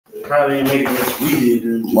probably ain't making much we did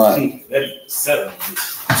during right. That's 7.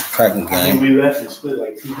 Cracking game. We left and split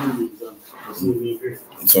like 200 or something.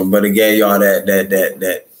 So, but it gave y'all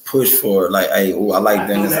that push for like, hey, oh, I like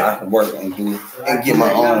doing this. I can work and do and get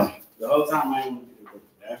my own. The whole time I ain't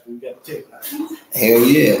after we got the check. Hell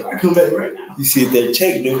yeah. I come back right now. You see that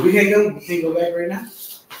check, dude? We can't go back right now.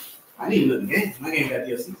 I need another game. My game got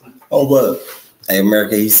DLC. Oh, but hey,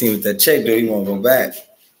 America, he seen with that check, dude. He want to go back.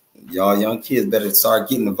 Y'all young kids better start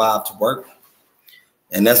getting the vibe to work.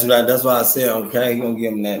 And that's why I said, okay, you're gonna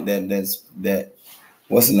give them that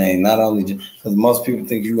what's the name? Not only because most people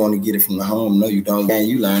think you're gonna get it from the home. No, you don't. Man,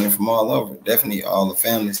 you learn it from all over. Definitely all the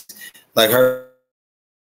families. Like her,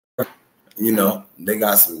 you know, they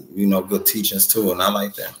got some, you know, good teachings too, and I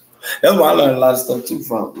like that. That's why I learned a lot of stuff too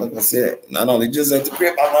from, like I said, not only just at the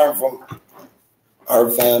crib, I learned from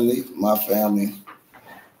her family, my family.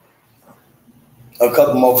 A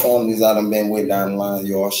couple more families I done been with down the line,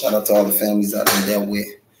 y'all. Shout out to all the families I done dealt with.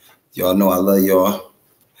 Y'all know I love y'all.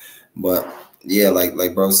 But yeah,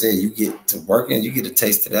 like bro said, you get to working, you get a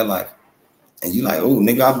taste of that life. And you like, oh,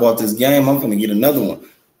 nigga, I bought this game. I'm gonna get another one.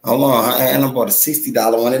 Hold on, and I bought a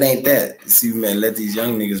 $60 one. It ain't that. You see, man, let these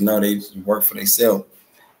young niggas know they work for themselves.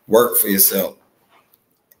 Work for yourself.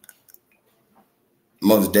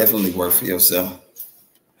 Most definitely work for yourself.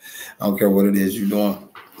 I don't care what it is you're doing.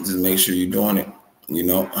 Just make sure you're doing it. You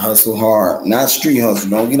know, hustle hard, not street hustle.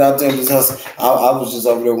 Don't get out there and just hustle. I was just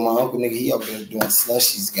over there with my uncle, nigga. He up there doing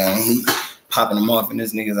slushies, guy. He popping them off, and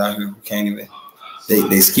this niggas out here who can't even.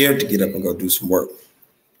 They scared to get up and go do some work.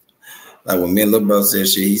 Like when me and little bro said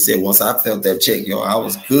shit, he said once I felt that check, yo, I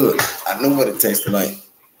was good. I knew what it tasted like,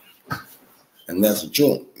 and that's the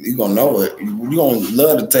truth. You gonna know it. You gonna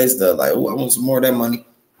love the taste of it. Like, oh, I want some more of that money.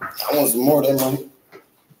 I want some more of that money.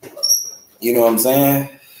 You know what I'm saying,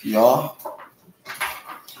 y'all?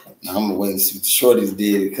 Now I'm gonna wait and see what the shorties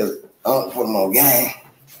did because I don't put them on game.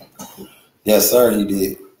 Yes, sir, he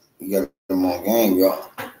did. You got them on game, y'all.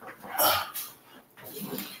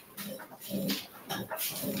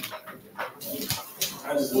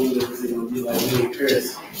 I just wondered if it's gonna be like me and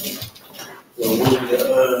Chris. So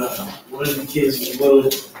one of the kids was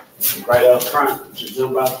willing right up front to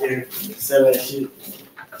jump out there and sell that shit.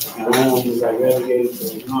 And one was like relegated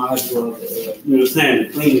to, you know, I was doing, you know what I'm saying,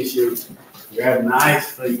 the cleaning shit. Grabbing the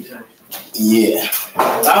ice for each other. Yeah.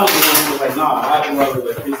 I was the one who was like, nah, I can rather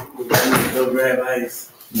like physical, go grab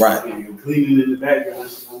ice. Right. And you're cleaning in the background.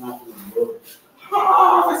 So I'm not going to go.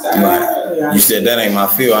 Right. You said that ain't my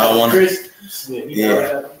field. I don't want to.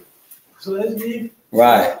 Yeah. So that's me.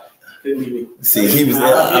 Right. See, he was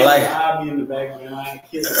there. I like it. I'll be in the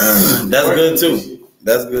background. That's good too.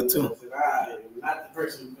 That's good too. Not the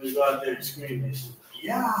person who go out there and scream that shit.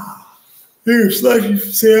 Yeah. Here's slushy for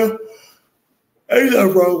sale. Ain't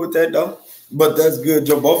nothing wrong with that though. But that's good,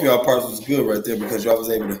 Joe. Both of y'all parts was good right there because y'all was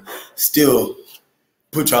able to still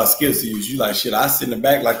put y'all skills to use. You like shit. I sit in the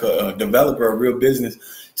back like a developer, a real business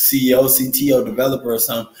CEO, CTO developer or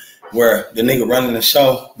something, where the nigga running the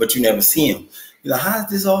show, but you never see him. You're like, how is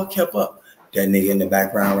this all kept up? That nigga in the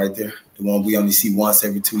background right there, the one we only see once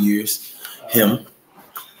every 2 years. Him.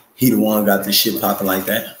 He the one got this shit popping like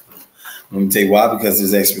that. Let me tell you why, because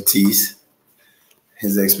his expertise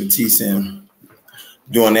in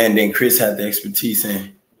doing that, and then Chris had the expertise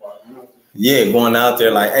in, going out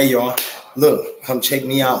there like, hey, y'all, look, come check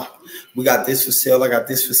me out. We got this for sale. I got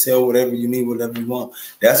this for sale. Whatever you need, whatever you want.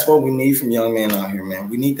 That's what we need from young men out here, man.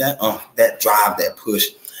 We need that drive, that push.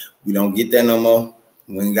 We don't get that no more.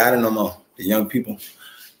 We ain't got it no more. The young people,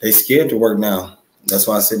 they scared to work now. That's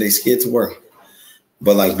why I said they scared to work.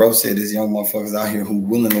 But like bro said, there's young motherfuckers out here who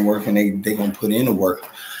willing to work and they gonna put in the work.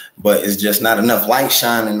 But it's just not enough light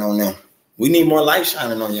shining on them. We need more light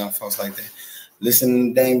shining on young folks like that. Listen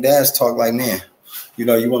to Dame Dash talk like, man, you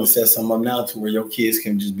know, you want to set something up now to where your kids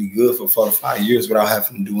can just be good for 4 to 5 years without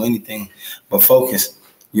having to do anything but focus,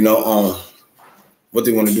 you know, on what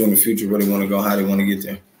they want to do in the future, where they want to go, how they want to get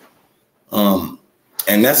there.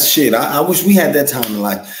 And that's shit. I wish we had that time in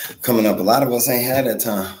life coming up. A lot of us ain't had that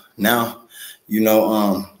time. Now, you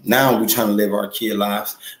know, now we're trying to live our kid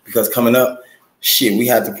lives because coming up, shit, we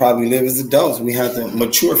had to probably live as adults. We had to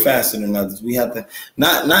mature faster than others. We had to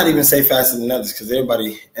not even say faster than others because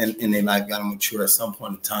everybody in their life got to mature at some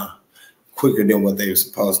point in time quicker than what they were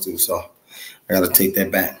supposed to. So I got to take that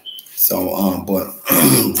back. So, but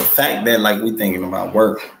the fact that like we thinking about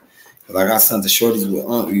work, because I got something shorties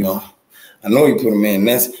with, you know, I know you put them in.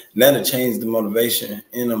 That'll change the motivation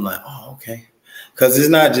in them. Like, oh, okay. Because it's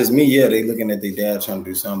not just me. Yeah, they looking at their dad trying to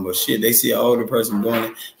do something. But shit, they see an older person doing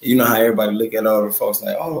it. You know how everybody look at older folks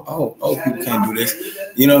like, oh, people can't do this.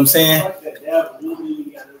 You know what I'm saying?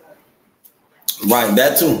 Right,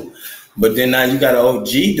 that too. But then now you got an OG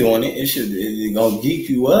doing it. It gonna geek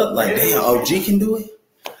you up. Like, damn, OG can do it.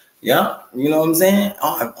 Yeah, you know what I'm saying?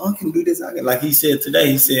 Oh, if Uncle can do this, I can. Like he said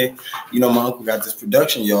today, he said, you know, my uncle got this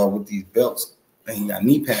production yard with these belts and he got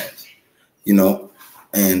knee pads, you know,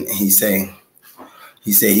 and he said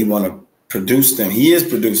he want to produce them. He is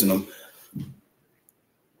producing them.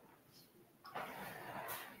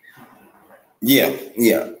 Yeah.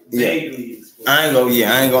 I ain't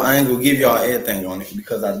gonna give y'all everything on it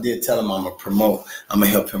because I did tell him I'm gonna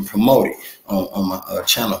help him promote it on my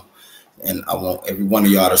channel. And I want every one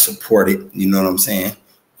of y'all to support it. You know what I'm saying?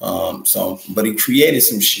 But he created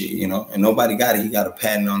some shit, you know, and nobody got it. He got a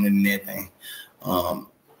patent on it and everything. And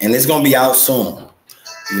it's gonna be out soon,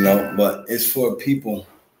 you know, but it's for people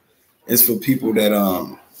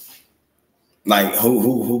that like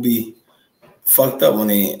who be fucked up when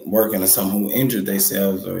they working or something, who injured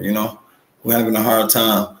themselves or, you know, who having a hard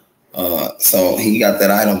time. So he got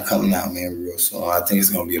that item coming out, man, real soon. I think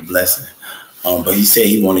it's gonna be a blessing. But he said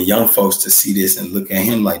he wanted young folks to see this and look at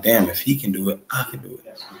him like, damn, if he can do it, I can do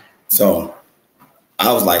it. So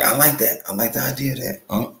I was like, I like that. I like the idea of that.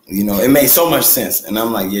 You know, it made so much sense. And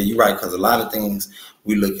I'm like, yeah, you're right. Because a lot of things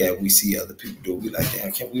we look at, we see other people do. We like,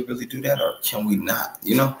 damn, can we really do that or can we not?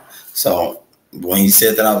 You know? So when he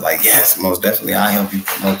said that, I was like, yes, most definitely. I help you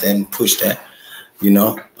promote that and push that, you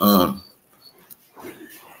know?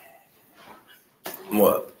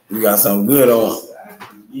 What? You got something good on?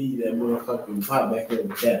 Give you that motherfucking pop back there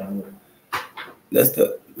with that on it.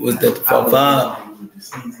 Was that the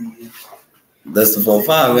 4.5? That's the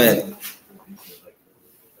 4.5, man.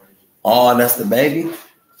 Oh, that's the baby?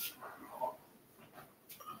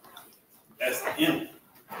 That's the M.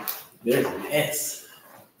 There's an S.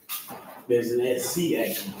 There's an SC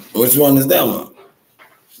actually. Which one is that one?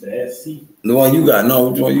 The SC. The one you got? No,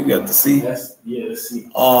 which one you got? The C? The C.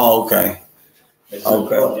 Oh, okay.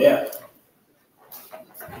 Okay. Yeah.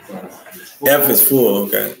 F is full,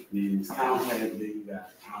 okay. Then it's compact, then you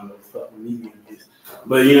got all those fucking medium.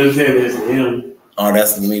 But you know what I'm saying? There's the M. Oh,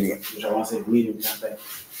 that's the medium. Which I want to say medium compact.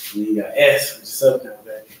 And then you got S, which is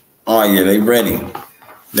subcompact. Oh yeah, they ready.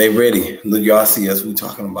 They ready. Look, y'all see us. We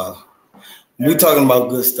talking about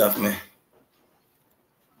good stuff, man.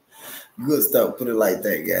 Good stuff. Put it like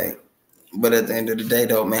that, gang. But at the end of the day,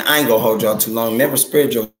 though, man, I ain't gonna hold y'all too long. Never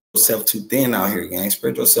spread yourself too thin out here, gang.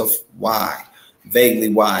 Spread yourself wide. Vaguely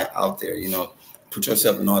wide out there, you know. Put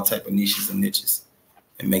yourself in all type of niches and niches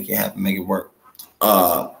and make it happen, make it work.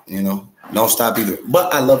 You know, don't stop either.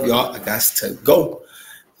 But I love y'all. I got to go.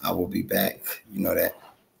 I will be back. You know that.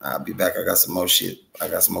 I'll be back. I got some more shit. I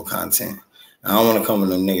got some more content. I don't want to come with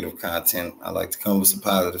no negative content. I like to come with some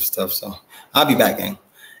positive stuff. So I'll be back, gang.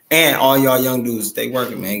 And all y'all young dudes, stay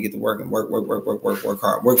working, man. Get to working. Work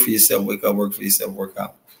hard. Work for yourself. Wake up. Work for yourself. Work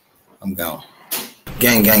out. I'm gone.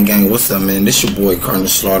 Gang, what's up, man? This your boy, Karnage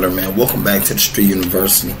Slaughter, man. Welcome back to the Street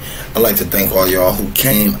University. I'd like to thank all y'all who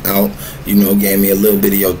came out, you know, gave me a little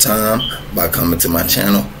bit of your time by coming to my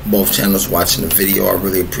channel. Both channels watching the video. I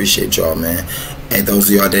really appreciate y'all, man. And those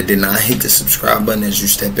of y'all that did not hit the subscribe button as you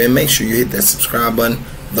step in, make sure you hit that subscribe button.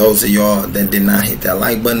 Those of y'all that did not hit that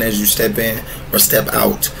like button as you step in or step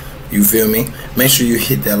out, you feel me? Make sure you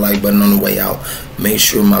hit that like button on the way out. Make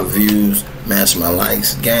sure my views match my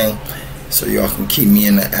likes, gang. So y'all can keep me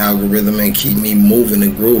in the algorithm and keep me moving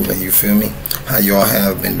and grooving, you feel me? How y'all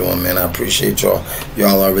have been doing, man. I appreciate y'all.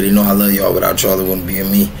 Y'all already know I love y'all. Without y'all, it wouldn't be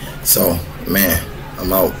me. So, man,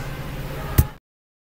 I'm out.